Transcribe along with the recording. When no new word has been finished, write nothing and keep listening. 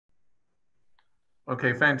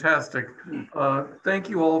Okay, fantastic. Thank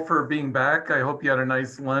you all for being back. I hope you had a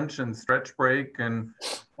nice lunch and stretch break. And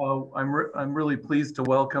I'm really pleased to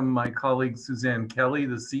welcome my colleague Suzanne Kelly,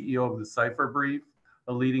 the CEO of the Cipher Brief,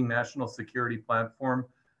 a leading national security platform,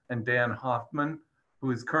 and Dan Hoffman,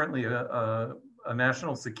 who is currently a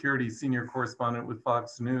national security senior correspondent with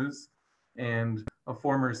Fox News and a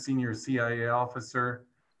former senior CIA officer,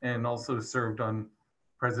 and also served on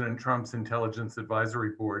President Trump's Intelligence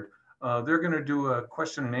Advisory Board. They're going to do a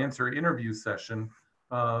question and answer interview session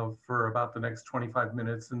for about the next 25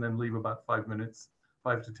 minutes and then leave about 5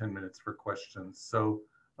 to 10 minutes for questions. So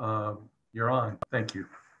you're on. Thank you.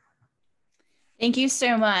 Thank you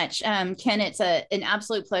so much. Ken, it's an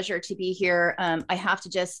absolute pleasure to be here. I have to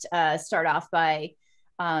just start off by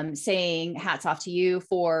saying hats off to you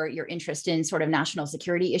for your interest in sort of national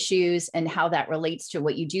security issues and how that relates to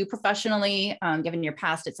what you do professionally. Given your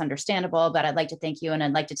past, it's understandable, but I'd like to thank you. And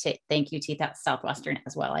I'd like to thank you to Southwestern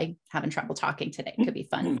as well. I'm having trouble talking today. It could be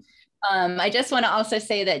fun. I just want to also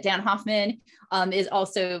say that Dan Hoffman is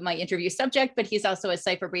also my interview subject, but he's also a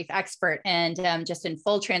Cipher Brief expert. And just in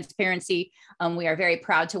full transparency, we are very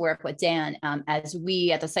proud to work with Dan as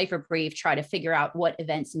we at the Cipher Brief try to figure out what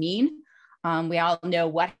events mean. We all know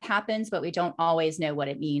what happens, but we don't always know what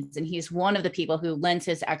it means. And he's one of the people who lends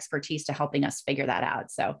his expertise to helping us figure that out.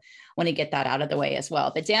 So I want to get that out of the way as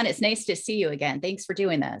well. But Dan, it's nice to see you again. Thanks for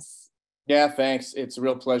doing this. Yeah, thanks. It's a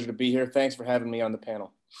real pleasure to be here. Thanks for having me on the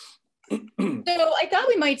panel. So I thought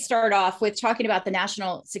we might start off with talking about the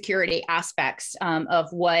national security aspects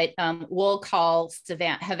of what we'll call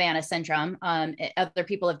Havana Syndrome. Other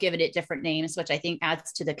people have given it different names, which I think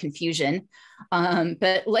adds to the confusion.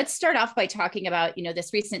 But let's start off by talking about,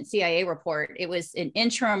 this recent CIA report. It was an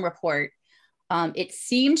interim report. It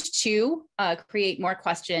seemed to create more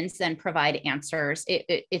questions than provide answers.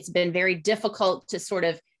 It's been very difficult to sort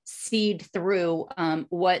of seed through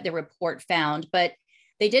what the report found, but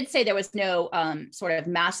they did say there was no sort of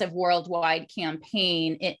massive worldwide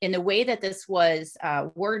campaign. In the way that this was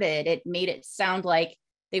worded, it made it sound like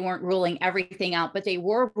they weren't ruling everything out, but they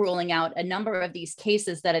were ruling out a number of these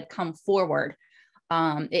cases that had come forward.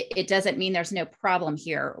 It doesn't mean there's no problem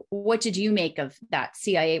here. What did you make of that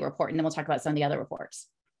CIA report? And then we'll talk about some of the other reports.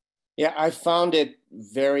 Yeah, I found it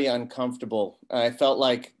very uncomfortable. I felt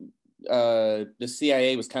like the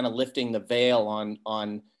CIA was kind of lifting the veil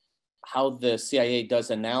on how the CIA does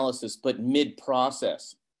analysis, but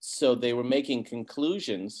mid-process. So they were making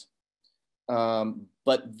conclusions,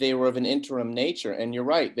 but they were of an interim nature. And you're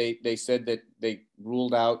right, they said that they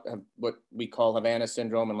ruled out what we call Havana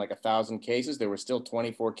Syndrome in like 1,000 cases. There were still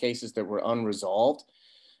 24 cases that were unresolved.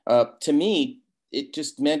 To me, it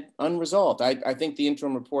just meant unresolved. I think the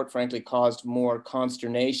interim report, frankly, caused more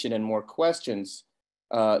consternation and more questions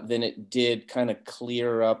than it did kind of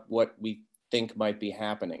clear up what we think might be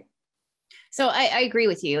happening. So I agree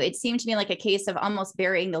with you. It seemed to me like a case of almost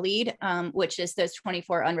burying the lead, which is those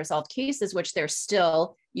 24 unresolved cases, which they're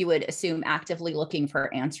still, you would assume, actively looking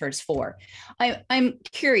for answers for. I'm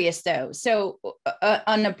curious though. So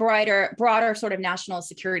on a broader sort of national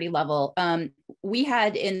security level, we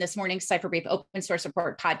had in this morning's Cipher Brief Open Source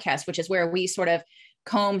Report podcast, which is where we sort of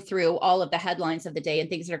comb through all of the headlines of the day and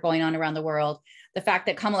things that are going on around the world. The fact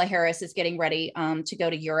that Kamala Harris is getting ready to go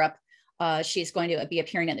to Europe. She's going to be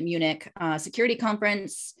appearing at the Munich Security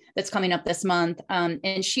Conference that's coming up this month.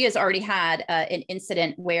 And she has already had an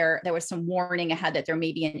incident where there was some warning ahead that there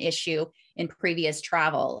may be an issue in previous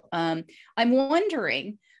travel. I'm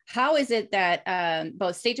wondering, how is it that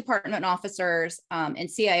both State Department officers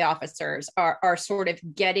and CIA officers are sort of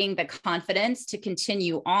getting the confidence to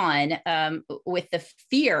continue on with the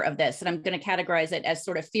fear of this? And I'm going to categorize it as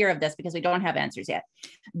sort of fear of this because we don't have answers yet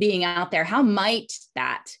being out there. How might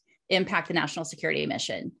that impact the national security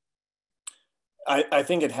mission? I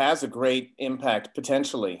think it has a great impact,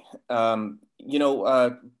 potentially.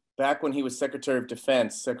 Back when he was Secretary of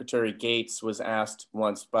Defense, Secretary Gates was asked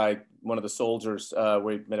once by one of the soldiers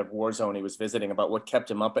where he met at a war zone he was visiting about what kept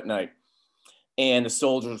him up at night. And the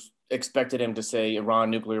soldiers expected him to say Iran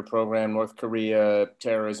nuclear program, North Korea,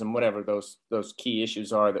 terrorism, whatever those key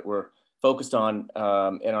issues are that we're focused on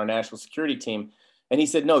in our national security team. And he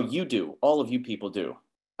said, no, you do. All of you people do.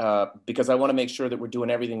 Because I want to make sure that we're doing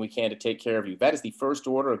everything we can to take care of you. That is the first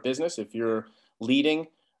order of business. If you're leading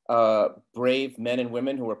brave men and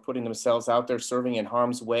women who are putting themselves out there serving in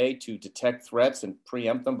harm's way to detect threats and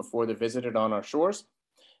preempt them before they're visited on our shores.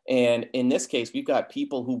 And in this case, we've got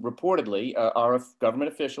people who reportedly are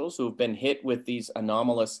government officials who have been hit with these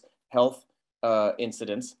anomalous health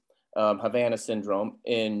incidents, Havana Syndrome,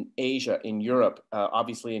 in Asia, in Europe,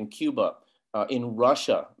 obviously in Cuba, In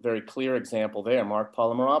Russia, very clear example there, Mark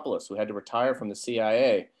Polymeropoulos, who had to retire from the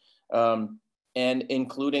CIA, and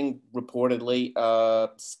including reportedly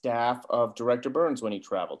staff of Director Burns when he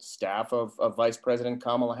traveled, staff of Vice President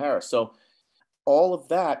Kamala Harris. So all of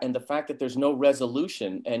that, and the fact that there's no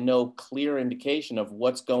resolution and no clear indication of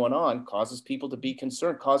what's going on, causes people to be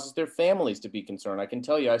concerned, causes their families to be concerned. I can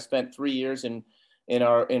tell you, I spent 3 years in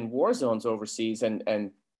war zones overseas,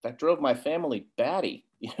 and that drove my family batty,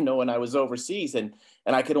 when I was overseas, and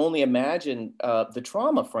I could only imagine the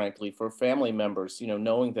trauma, frankly, for family members,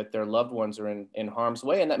 knowing that their loved ones are in harm's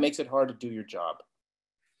way, and that makes it hard to do your job.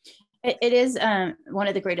 It is one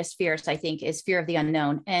of the greatest fears, I think, is fear of the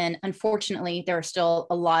unknown. And unfortunately, there are still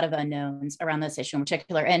a lot of unknowns around this issue in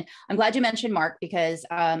particular. And I'm glad you mentioned Mark, because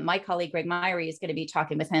my colleague, Greg Myrie, is going to be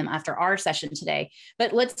talking with him after our session today.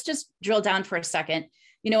 But let's just drill down for a second.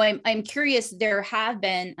 I'm curious, there have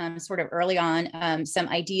been sort of early on some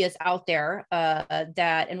ideas out there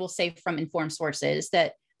that, and we'll say from informed sources,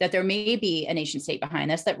 that there may be a nation state behind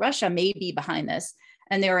this, that Russia may be behind this.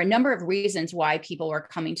 And there are a number of reasons why people are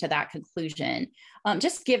coming to that conclusion.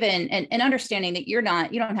 Just given and understanding that you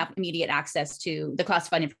don't have immediate access to the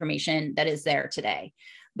classified information that is there today.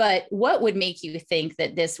 But what would make you think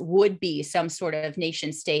that this would be some sort of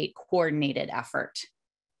nation state coordinated effort?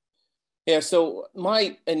 Yeah, so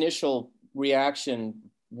my initial reaction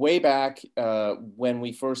way back when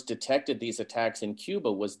we first detected these attacks in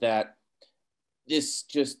Cuba was that this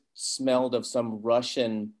just smelled of some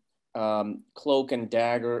Russian cloak and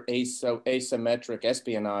dagger asymmetric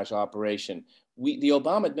espionage operation. The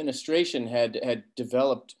Obama administration had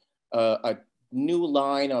developed a new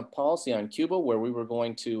line of policy on Cuba where we were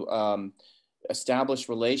going to establish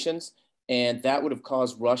relations, and that would have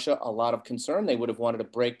caused Russia a lot of concern. They would have wanted to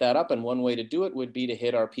break that up, and one way to do it would be to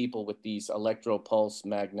hit our people with these electropulse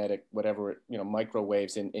magnetic, whatever,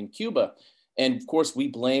 microwaves in Cuba. And of course, we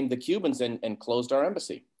blamed the Cubans and closed our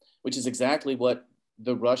embassy, which is exactly what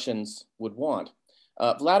the Russians would want.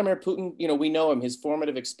 Vladimir Putin, we know him. His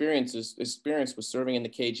formative experience was serving in the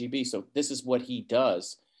KGB. So this is what he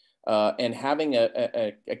does. And having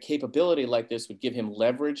a capability like this would give him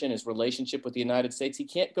leverage in his relationship with the United States. He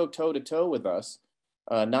can't go toe to toe with us,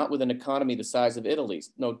 not with an economy the size of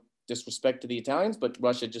Italy's. No disrespect to the Italians, but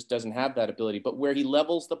Russia just doesn't have that ability. But where he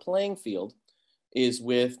levels the playing field is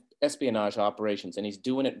with espionage operations, and he's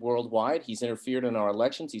doing it worldwide. He's interfered in our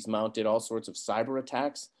elections. He's mounted all sorts of cyber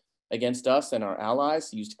attacks against us and our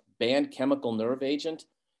allies. He used banned chemical nerve agent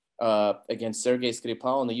against Sergei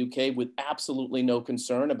Skripal in the UK with absolutely no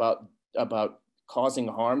concern about causing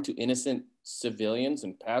harm to innocent civilians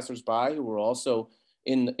and passersby who were also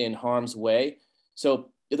in harm's way.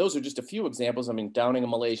 So those are just a few examples. I mean, downing a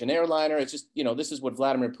Malaysian airliner. It's just, this is what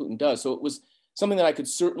Vladimir Putin does. So it was something that I could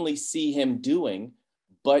certainly see him doing,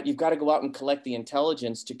 but you've got to go out and collect the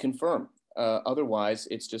intelligence to confirm. Otherwise,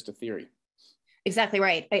 it's just a theory. Exactly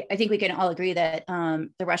right. I think we can all agree that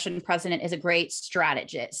the Russian president is a great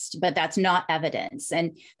strategist, but that's not evidence.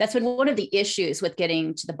 And that's been one of the issues with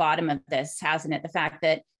getting to the bottom of this, hasn't it? The fact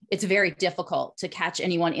that it's very difficult to catch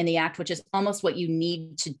anyone in the act, which is almost what you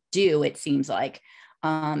need to do, it seems like,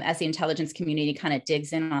 as the intelligence community kind of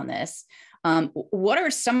digs in on this. What are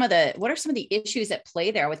some of the issues at play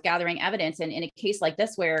there with gathering evidence? And in a case like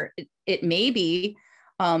this, where it may be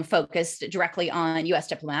focused directly on U.S.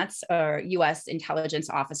 diplomats or U.S. intelligence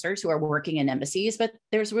officers who are working in embassies, but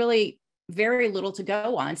there's really very little to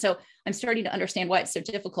go on. So I'm starting to understand why it's so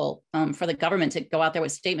difficult for the government to go out there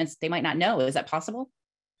with statements they might not know. Is that possible?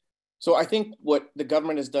 So I think what the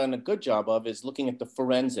government has done a good job of is looking at the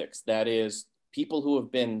forensics. That is, people who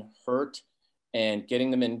have been hurt and getting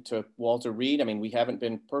them into Walter Reed. I mean, we haven't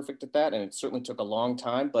been perfect at that, and it certainly took a long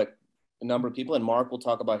time, but a number of people, and Mark will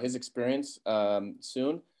talk about his experience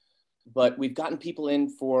soon, but we've gotten people in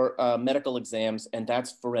for medical exams, and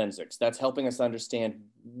that's forensics. That's helping us understand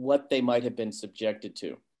what they might have been subjected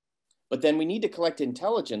to. But then we need to collect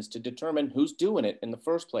intelligence to determine who's doing it in the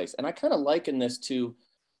first place. And I kind of liken this to,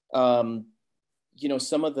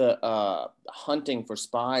 some of the hunting for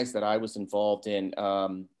spies that I was involved in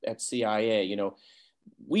at CIA.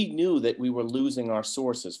 We knew that we were losing our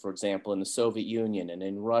sources, for example, in the Soviet Union and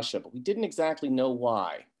in Russia, but we didn't exactly know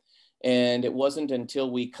why. And it wasn't until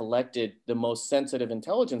we collected the most sensitive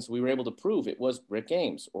intelligence we were able to prove it was Rick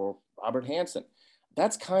Ames or Robert Hansen.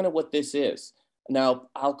 That's kind of what this is. Now,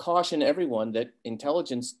 I'll caution everyone that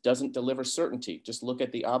intelligence doesn't deliver certainty. Just look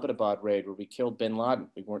at the Abbottabad raid where we killed bin Laden.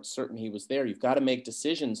 We weren't certain he was there. You've got to make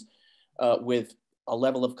decisions with a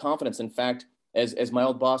level of confidence. In fact, as my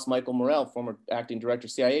old boss, Michael Morrell, former acting director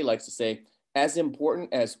CIA, likes to say, as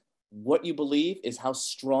important as what you believe is how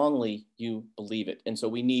strongly you believe it. And so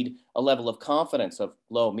we need a level of confidence of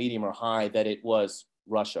low, medium, or high that it was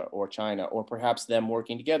Russia or China, or perhaps them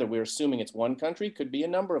working together. We're assuming it's one country, could be a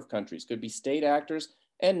number of countries, could be state actors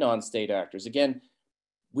and non-state actors. Again,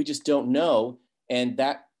 we just don't know. And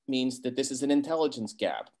that means that this is an intelligence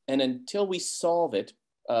gap. And until we solve it,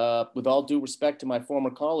 with all due respect to my former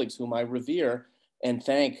colleagues, whom I revere and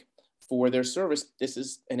thank for their service, this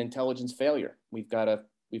is an intelligence failure. We've got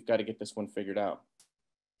to get this one figured out.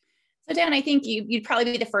 So Dan, I think you'd probably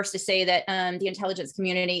be the first to say that the intelligence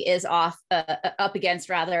community is up against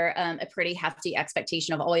a pretty hefty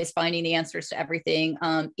expectation of always finding the answers to everything,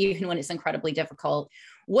 even when it's incredibly difficult.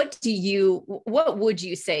 What would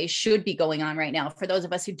you say should be going on right now for those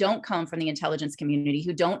of us who don't come from the intelligence community,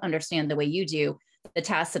 who don't understand the way you do the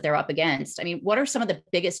tasks that they're up against? I mean, what are some of the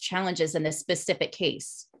biggest challenges in this specific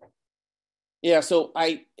case? Yeah, so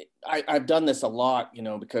I've done this a lot, you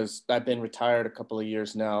know, because I've been retired a couple of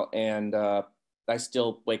years now, and I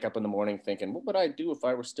still wake up in the morning thinking, what would I do if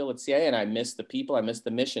I were still at CIA? And I miss the people, I miss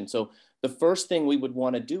the mission. So the first thing we would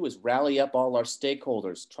want to do is rally up all our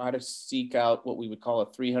stakeholders, try to seek out what we would call a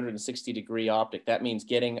 360-degree optic. That means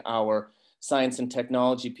getting our science and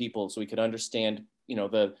technology people so we could understand, you know,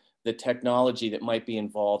 the technology that might be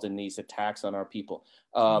involved in these attacks on our people.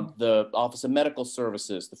 The Office of Medical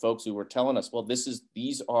Services, the folks who were telling us, well,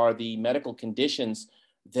 these are the medical conditions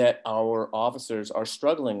that our officers are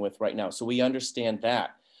struggling with right now. So we understand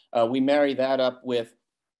that. We marry that up with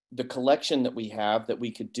the collection that we have that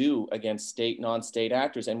we could do against state, non-state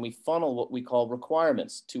actors, and we funnel what we call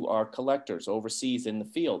requirements to our collectors overseas in the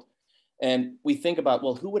field. And we think about,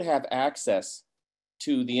 well, who would have access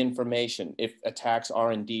to the information if attacks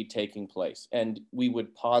are indeed taking place? And we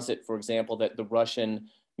would posit, for example, that the Russian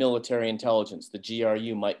military intelligence, the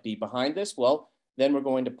GRU, might be behind this. Well, then we're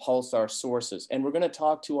going to pulse our sources, and we're going to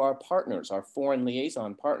talk to our partners, our foreign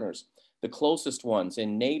liaison partners, the closest ones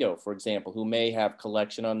in NATO, for example, who may have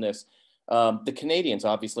collection on this. The Canadians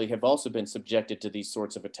obviously have also been subjected to these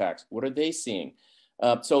sorts of attacks. What are they seeing?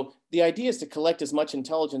 So the idea is to collect as much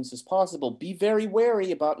intelligence as possible. Be very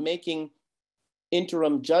wary about making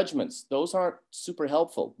interim judgments. Those aren't super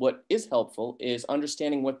helpful. What is helpful is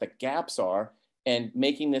understanding what the gaps are and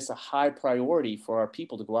making this a high priority for our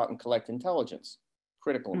people to go out and collect intelligence.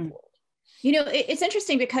 Critical important. You know, it's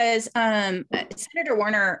interesting because Senator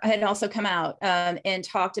Warner had also come out and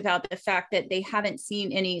talked about the fact that they haven't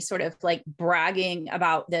seen any sort of like bragging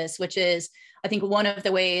about this, which is, I think, one of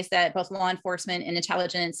the ways that both law enforcement and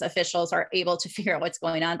intelligence officials are able to figure out what's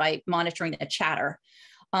going on by monitoring the chatter.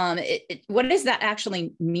 What does that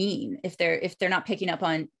actually mean if they're not picking up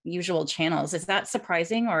on usual channels? Is that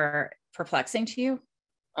surprising or perplexing to you?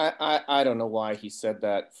 I don't know why he said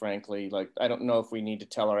that, frankly. Like, I don't know if we need to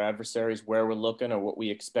tell our adversaries where we're looking or what we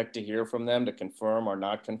expect to hear from them to confirm or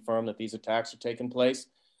not confirm that these attacks are taking place.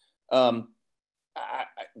 That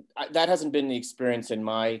hasn't been the experience in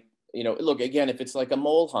my, you know, look, again, if it's like a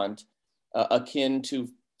mole hunt akin to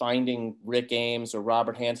finding Rick Ames or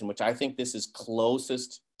Robert Hansen, which I think this is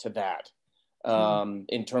closest to that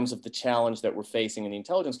in terms of the challenge that we're facing in the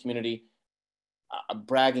intelligence community.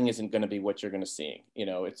 Bragging isn't going to be what you're going to see. You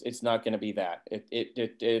know, it's not going to be that.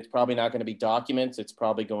 It's probably not going to be documents. It's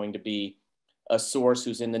probably going to be a source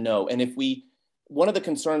who's in the know. And one of the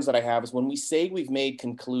concerns that I have is when we say we've made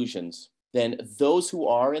conclusions, then those who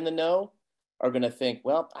are in the know are going to think,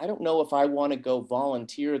 well, I don't know if I want to go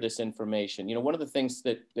volunteer this information. You know, one of the things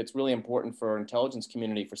that's really important for our intelligence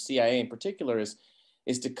community, for CIA in particular,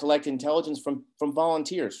 is to collect intelligence from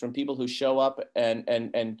volunteers, from people who show up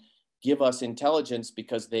and give us intelligence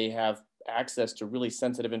because they have access to really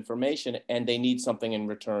sensitive information and they need something in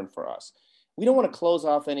return for us. We don't want to close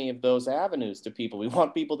off any of those avenues to people. We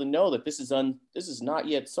want people to know that this is not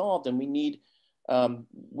yet solved, and we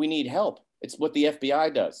need help. It's what the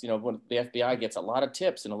FBI does. You know, when the FBI gets a lot of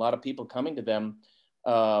tips and a lot of people coming to them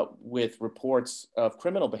with reports of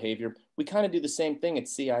criminal behavior, we kind of do the same thing at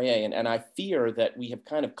CIA. And I fear that we have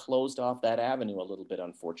kind of closed off that avenue a little bit,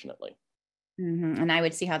 unfortunately. Mm-hmm. And I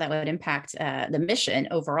would see how that would impact the mission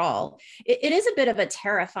overall. It is a bit of a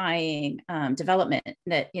terrifying development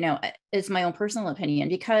that, you know, is my own personal opinion,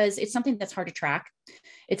 because it's something that's hard to track.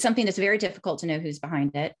 It's something that's very difficult to know who's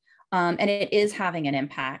behind it. And it is having an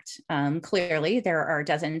impact. Clearly, there are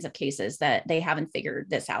dozens of cases that they haven't figured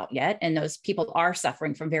this out yet. And those people are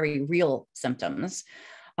suffering from very real symptoms.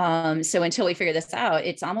 So until we figure this out,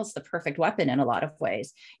 it's almost the perfect weapon in a lot of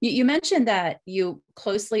ways. You mentioned that you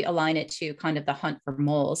closely align it to kind of the hunt for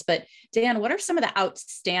moles, but Dan, what are some of the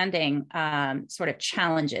outstanding sort of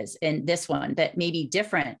challenges in this one that may be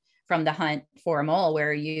different from the hunt for a mole,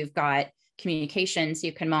 where you've got communications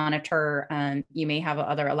you can monitor. You may have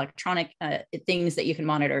other electronic things that you can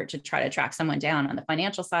monitor to try to track someone down. On the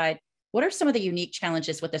financial side, what are some of the unique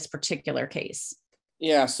challenges with this particular case?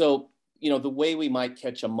 Yeah, so, the way we might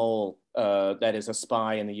catch a mole that is a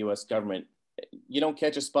spy in the US government, you don't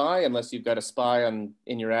catch a spy unless you've got a spy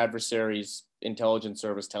in your adversary's intelligence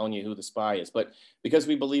service telling you who the spy is. But because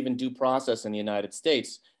we believe in due process in the United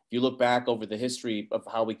States, if you look back over the history of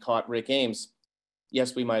how we caught Rick Ames,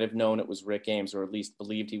 yes, we might have known it was Rick Ames, or at least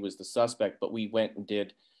believed he was the suspect, but we went and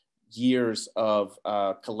did years of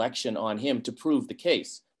collection on him to prove the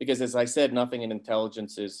case. Because as I said, nothing in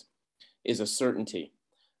intelligence is a certainty.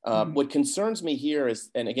 What concerns me here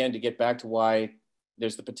is, and again, to get back to why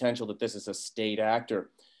there's the potential that this is a state actor,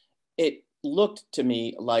 it looked to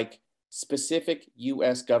me like specific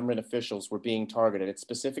US government officials were being targeted at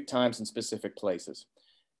specific times and specific places.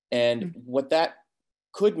 And what that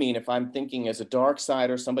could mean, if I'm thinking as a dark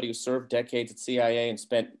sider, somebody who served decades at CIA and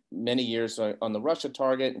spent many years on the Russia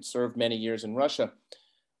target and served many years in Russia,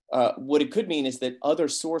 what it could mean is that other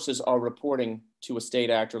sources are reporting to a state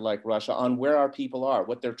actor like Russia on where our people are,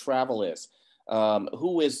 what their travel is,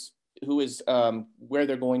 who is where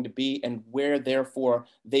they're going to be, and where therefore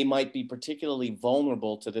they might be particularly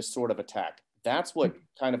vulnerable to this sort of attack. That's what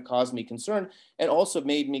kind of caused me concern, and also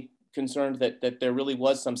made me concerned that there really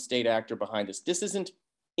was some state actor behind this. This isn't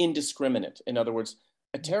indiscriminate. In other words,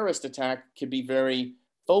 a terrorist attack can be very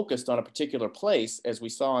focused on a particular place, as we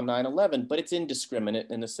saw on 9/11, but it's indiscriminate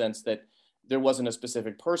in the sense that there wasn't a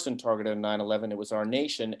specific person targeted on 9/11. It was our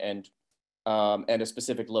nation and a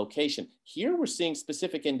specific location. Here we're seeing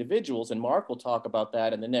specific individuals, and Mark will talk about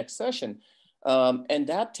that in the next session. And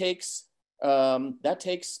that takes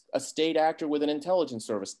a state actor with an intelligence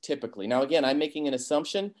service typically. Now, again, I'm making an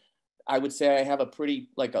assumption. I would say I have a pretty,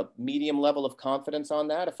 like a medium level of confidence on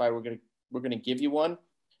that if we're going to give you one.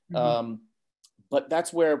 But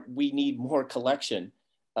that's where we need more collection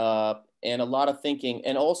and a lot of thinking,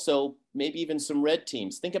 and also maybe even some red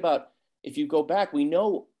teams. Think about, if you go back, we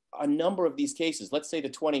know a number of these cases, let's say the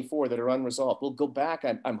 24 that are unresolved. We'll go back,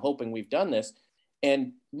 I'm hoping we've done this,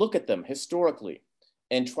 and look at them historically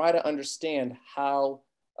and try to understand how,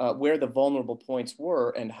 where the vulnerable points were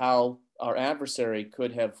and how our adversary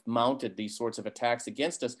could have mounted these sorts of attacks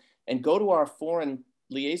against us, and go to our foreign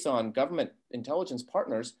liaison government intelligence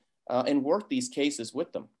partners and work these cases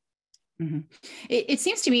with them. It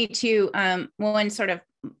seems to me too, one sort of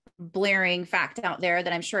blaring fact out there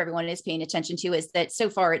that I'm sure everyone is paying attention to is that so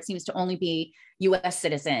far it seems to only be US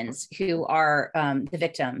citizens who are the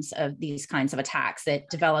victims of these kinds of attacks that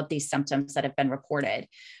develop these symptoms that have been reported,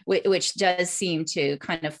 which does seem to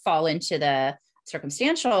kind of fall into the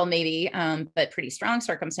circumstantial, maybe, but pretty strong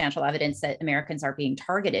circumstantial evidence that Americans are being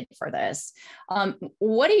targeted for this.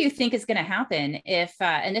 What do you think is going to happen if,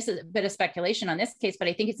 and this is a bit of speculation on this case, but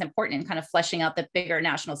I think it's important in kind of fleshing out the bigger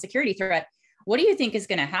national security threat. What do you think is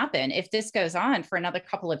going to happen if this goes on for another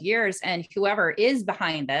couple of years and whoever is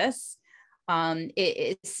behind this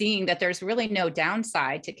is seeing that there's really no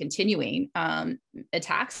downside to continuing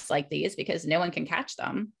attacks like these because no one can catch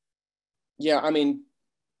them? Yeah, I mean,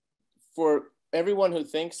 for everyone who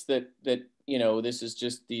thinks that this is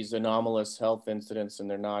just these anomalous health incidents and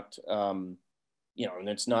they're not, and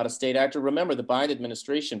it's not a state actor. Remember, the Biden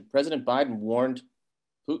administration, President Biden warned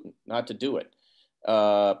Putin not to do it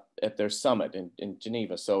at their summit in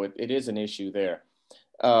Geneva. So it is an issue there.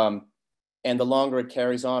 And the longer it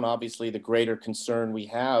carries on, obviously, the greater concern we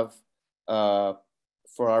have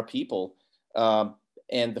for our people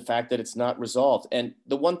and the fact that it's not resolved. And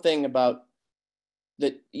the one thing about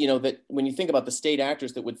that when you think about the state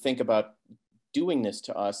actors that would think about doing this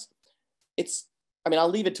to us, I'll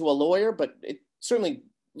leave it to a lawyer, but it certainly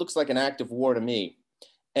looks like an act of war to me.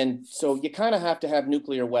 And so you kind of have to have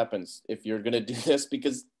nuclear weapons if you're going to do this,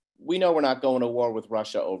 because we know we're not going to war with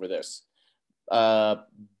Russia over this. But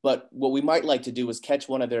what we might like to do is catch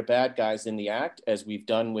one of their bad guys in the act, as we've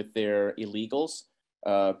done with their illegals,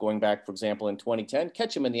 going back, for example, in 2010,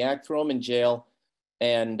 catch them in the act, throw them in jail,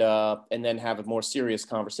 and then have a more serious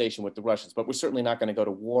conversation with the Russians. But we're certainly not going to go to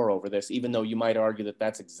war over this, even though you might argue that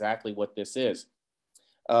that's exactly what this is.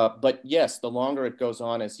 But yes, the longer it goes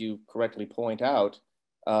on, as you correctly point out,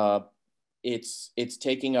 it's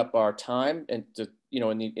taking up our time. And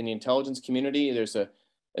in the intelligence community, there's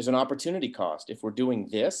an opportunity cost. If we're doing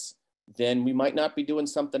this, then we might not be doing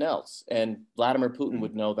something else. And Vladimir Putin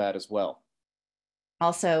would know that as well.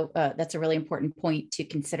 Also, that's a really important point to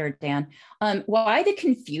consider, Dan. Why the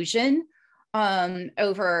confusion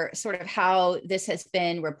over sort of how this has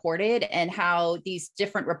been reported and how these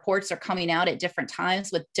different reports are coming out at different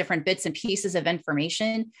times with different bits and pieces of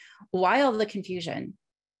information? Why all the confusion?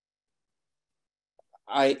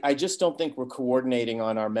 I just don't think we're coordinating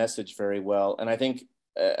on our message very well. And I think,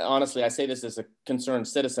 honestly, I say this as a concerned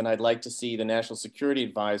citizen, I'd like to see the National Security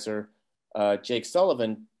Advisor, Jake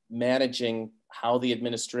Sullivan, managing how the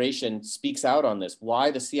administration speaks out on this, why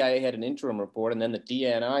the CIA had an interim report and then the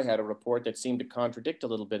DNI had a report that seemed to contradict a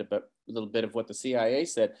little bit of what the CIA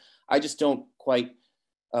said. I just don't quite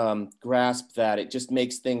grasp that. It just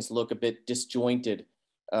makes things look a bit disjointed.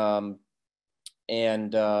 And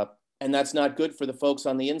that's not good for the folks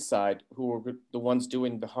on the inside who are the ones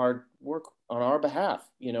doing the hard work on our behalf,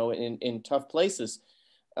 you know, in tough places.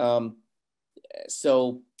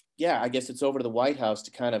 So yeah, I guess it's over to the White House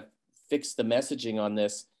to kind of fix the messaging on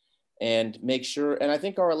this and make sure. And I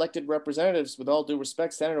think our elected representatives, with all due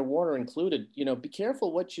respect, Senator Warner included, you know, be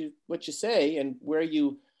careful what you say and where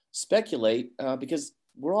you speculate, because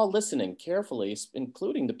we're all listening carefully,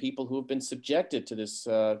 including the people who have been subjected to this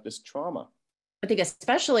this trauma. I think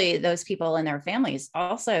especially those people and their families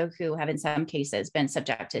also who have in some cases been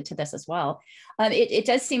subjected to this as well. It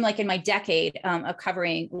does seem like in my decade of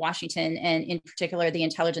covering Washington and in particular the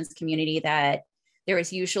intelligence community that there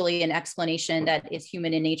is usually an explanation that is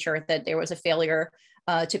human in nature, that there was a failure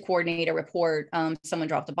to coordinate a report, someone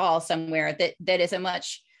dropped the ball somewhere, that is a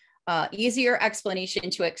much easier explanation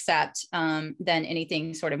to accept than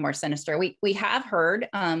anything sort of more sinister. We have heard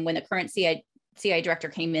when the current CIA director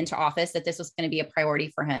came into office that this was going to be a priority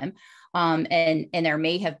for him. And there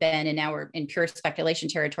may have been, and now we're in pure speculation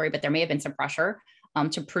territory, but there may have been some pressure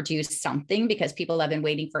to produce something because people have been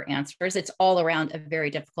waiting for answers. It's all around a very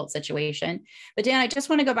difficult situation. But Dan, I just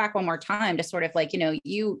want to go back one more time to sort of like, you know,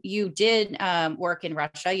 you did work in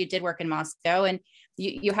Russia, you did work in Moscow, and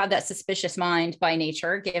you have that suspicious mind by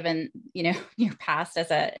nature, given, you know, your past as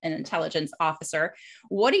an intelligence officer.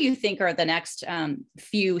 What do you think are the next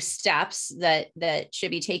few steps that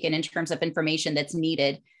should be taken in terms of information that's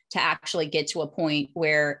needed to actually get to a point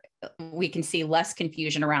where we can see less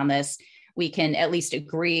confusion around this? We can at least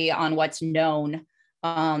agree on what's known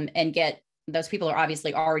and get those people are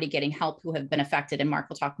obviously already getting help who have been affected. And Mark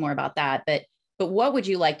will talk more about that. But what would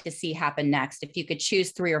you like to see happen next if you could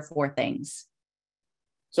choose 3 or 4 things?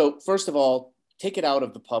 So first of all, take it out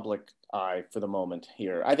of the public eye for the moment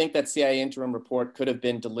here. I think that CIA interim report could have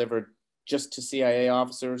been delivered just to CIA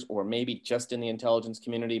officers or maybe just in the intelligence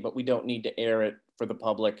community, but we don't need to air it for the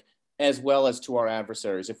public as well as to our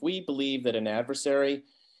adversaries. If we believe that an adversary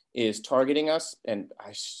is targeting us, and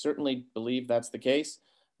I certainly believe that's the case,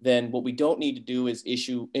 then what we don't need to do is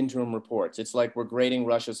issue interim reports. It's like we're grading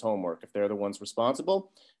Russia's homework if they're the ones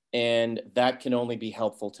responsible. And that can only be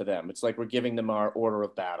helpful to them. It's like we're giving them our order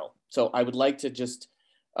of battle. So I would like to just,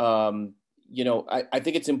 you know, I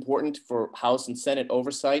think it's important for House and Senate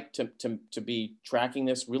oversight to be tracking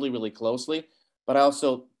this really, really closely. But I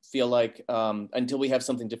also feel like until we have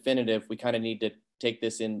something definitive, we kind of need to take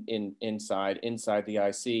this inside the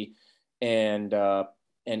IC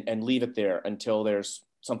and leave it there until there's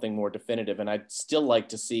something more definitive. And I'd still like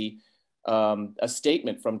to see a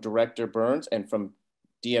statement from Director Burns and from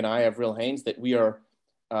DNI Avril Haines that we are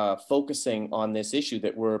focusing on this issue,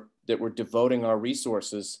 that we're devoting our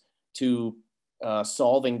resources to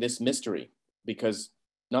solving this mystery, because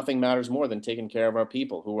nothing matters more than taking care of our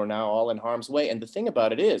people who are now all in harm's way. And the thing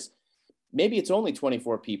about it is, maybe it's only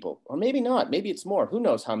 24 people, or maybe not, maybe it's more, who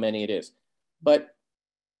knows how many it is, but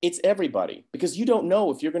it's everybody, because you don't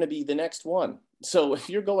know if you're going to be the next one. So if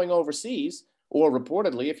you're going overseas, or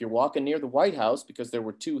reportedly, if you're walking near the White House, because there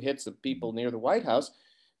were 2 hits of people near the White House,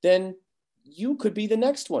 then you could be the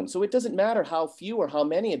next one. So it doesn't matter how few or how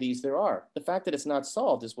many of these there are. The fact that it's not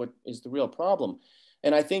solved is what is the real problem.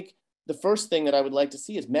 And I think the first thing that I would like to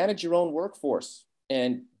see is manage your own workforce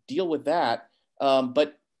and deal with that,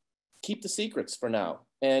 but keep the secrets for now.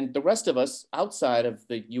 And the rest of us outside of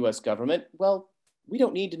the US government, well, we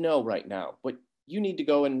don't need to know right now, but you need to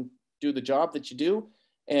go and do the job that you do.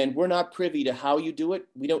 And we're not privy to how you do it.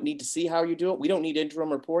 We don't need to see how you do it. We don't need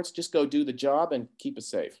interim reports. Just go do the job and keep us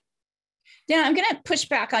safe. Dan, I'm going to push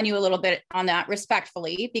back on you a little bit on that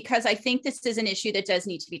respectfully, because I think this is an issue that does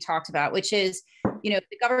need to be talked about, which is, you know,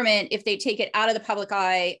 the government, if they take it out of the public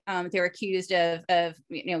eye, they're accused of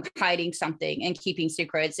you know, hiding something and keeping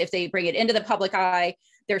secrets. If they bring it into the public eye,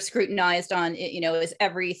 they're scrutinized on, you know, is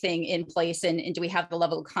everything in place and do we have the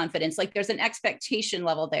level of confidence? Like there's an expectation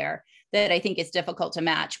level there that I think is difficult to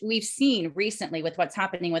match. We've seen recently with what's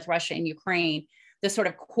happening with Russia and Ukraine, the sort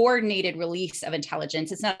of coordinated release of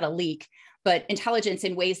intelligence. It's not a leak, but intelligence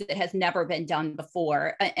in ways that has never been done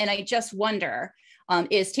before. And I just wonder,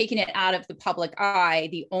 is taking it out of the public eye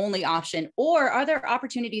the only option, or are there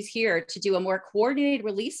opportunities here to do a more coordinated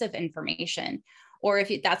release of information? Or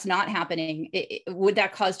if that's not happening, would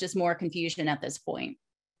that cause just more confusion at this point?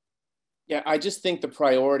 Yeah, I just think the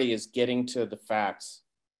priority is getting to the facts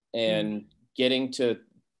and getting to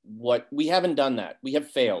what we haven't done that. We have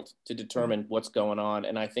failed to determine what's going on.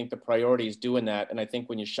 And I think the priority is doing that. And I think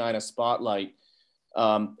when you shine a spotlight,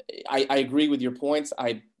 I agree with your points.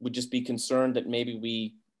 I would just be concerned that maybe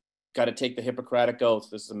we got to take the Hippocratic oath.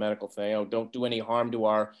 This is a medical thing. Oh, don't do any harm to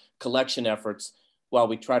our collection efforts while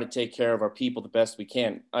we try to take care of our people the best we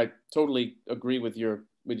can. I totally agree with your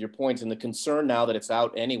points, and the concern now that it's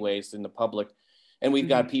out anyways in the public, and we've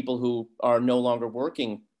got people who are no longer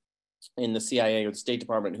working in the CIA or the State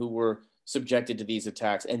Department who were subjected to these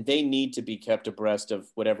attacks, and they need to be kept abreast of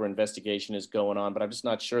whatever investigation is going on. But I'm just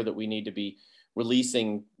not sure that we need to be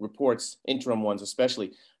releasing reports, interim ones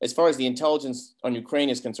especially. As far as the intelligence on Ukraine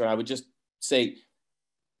is concerned, I would just say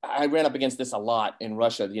I ran up against this a lot in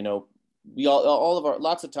Russia. You know, we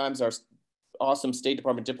lots of times our awesome State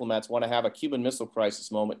Department diplomats want to have a Cuban Missile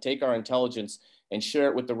Crisis moment, take our intelligence and share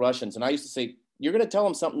it with the Russians. And I used to say, you're going to tell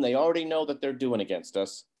them something they already know that they're doing against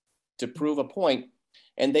us to prove a point.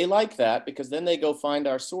 And they like that because then they go find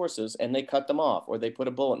our sources and they cut them off, or they put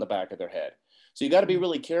a bullet in the back of their head. So you got to be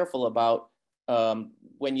really careful about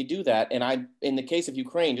when you do that. And in the case of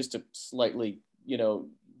Ukraine, just to slightly,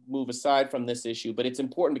 move aside from this issue, but it's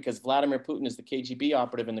important because Vladimir Putin is the KGB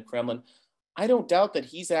operative in the Kremlin. I don't doubt that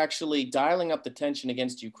he's actually dialing up the tension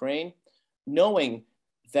against Ukraine, knowing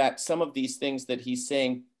that some of these things that he's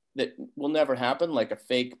saying that will never happen, like a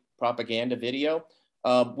fake propaganda video,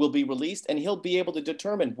 will be released, and he'll be able to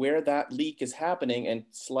determine where that leak is happening and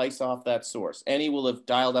slice off that source. And he will have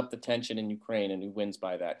dialed up the tension in Ukraine, and he wins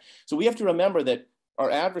by that. So we have to remember that our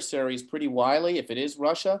adversary is pretty wily, if it is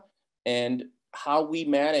Russia, and how we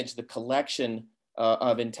manage the collection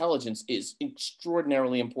of intelligence is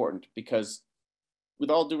extraordinarily important, because with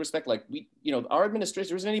all due respect, like our administration,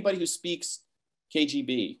 there isn't anybody who speaks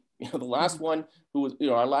KGB. The last one who was,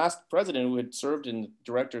 our last president who had served in the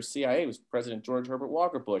director of CIA was President George Herbert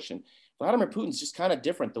Walker Bush. And Vladimir Putin's just kind of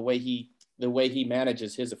different the way he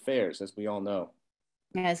manages his affairs, as we all know.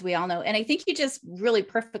 As we all know. And I think you just really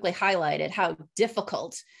perfectly highlighted how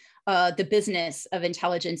difficult the business of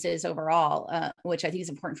intelligence is overall, which I think is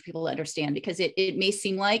important for people to understand, because it may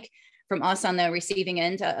seem like from us on the receiving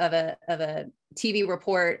end of a TV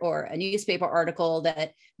report or a newspaper article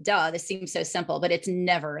that, this seems so simple, but it's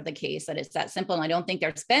never the case that it's that simple. And I don't think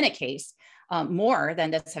there's been a case more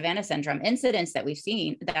than the Havana Syndrome incidents that we've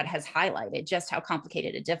seen that has highlighted just how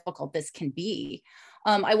complicated and difficult this can be.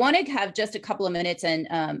 I want to have just a couple of minutes and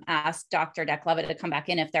ask Dr. Dekleva to come back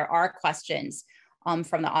in if there are questions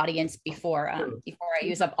from the audience before I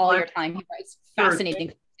use up all your time. It's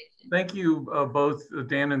fascinating. Thank you both,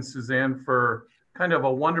 Dan and Suzanne, for kind of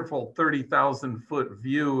a wonderful 30,000-foot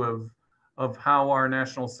view of how our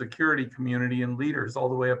national security community and leaders all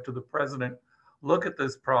the way up to the president look at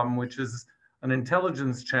this problem, which is an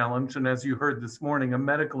intelligence challenge. And as you heard this morning, a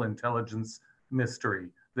medical intelligence mystery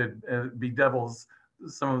that bedevils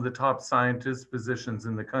some of the top scientists, physicians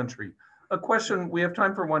in the country. A question, we have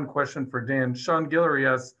time for one question for Dan. Sean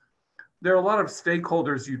Guillory asks, there are a lot of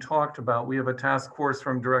stakeholders you talked about. We have a task force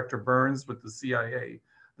from Director Burns with the CIA,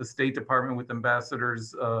 the State Department with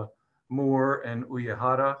Ambassadors Moore and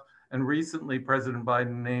Uyehara, and recently President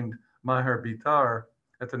Biden named Maher Bitar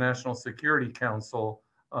at the National Security Council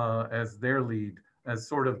as their lead, as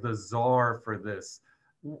sort of the czar for this.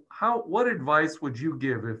 What advice would you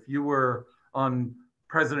give if you were on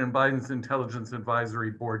President Biden's Intelligence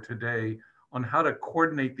Advisory Board today on how to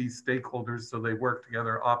coordinate these stakeholders so they work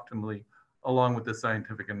together optimally along with the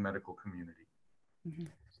scientific and medical community?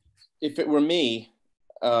 If it were me,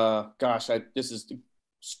 this is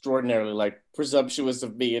extraordinarily presumptuous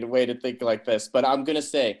of me in a way to think like this, but I'm going to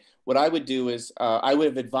say what I would do is I would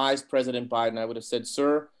have advised President Biden. I would have said,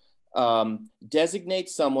 sir, designate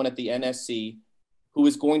someone at the NSC who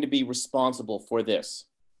is going to be responsible for this,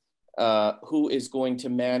 who is going to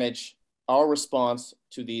manage our response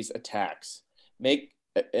to these attacks.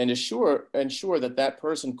 Ensure that that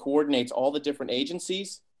person coordinates all the different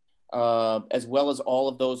agencies, as well as all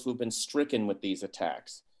of those who've been stricken with these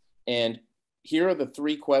attacks. And here are the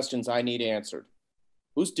three questions I need answered.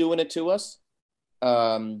 Who's doing it to us?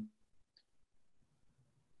 How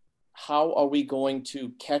are we going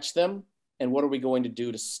to catch them? And what are we going to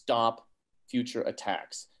do to stop future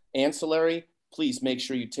attacks? Ancillary, please make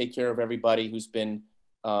sure you take care of everybody who's been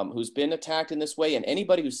attacked in this way. And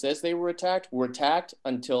anybody who says they were attacked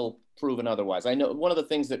until proven otherwise. I know one of the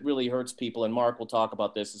things that really hurts people, and Mark will talk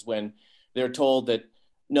about this, is when they're told that,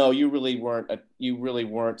 no, you really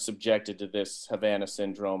weren't subjected to this Havana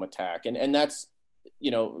Syndrome attack. And that's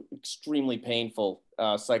you know, extremely painful,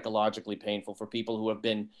 psychologically painful for people who have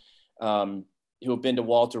been to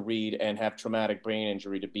Walter Reed and have traumatic brain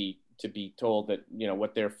injury to be told that, you know,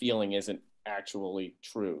 what they're feeling isn't actually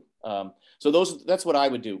true. So that's what I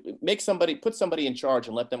would do. Put somebody in charge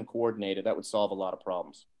and let them coordinate it. That would solve a lot of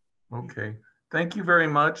problems. Okay. Thank you very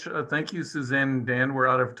much. Thank you, Suzanne and Dan. We're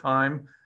out of time.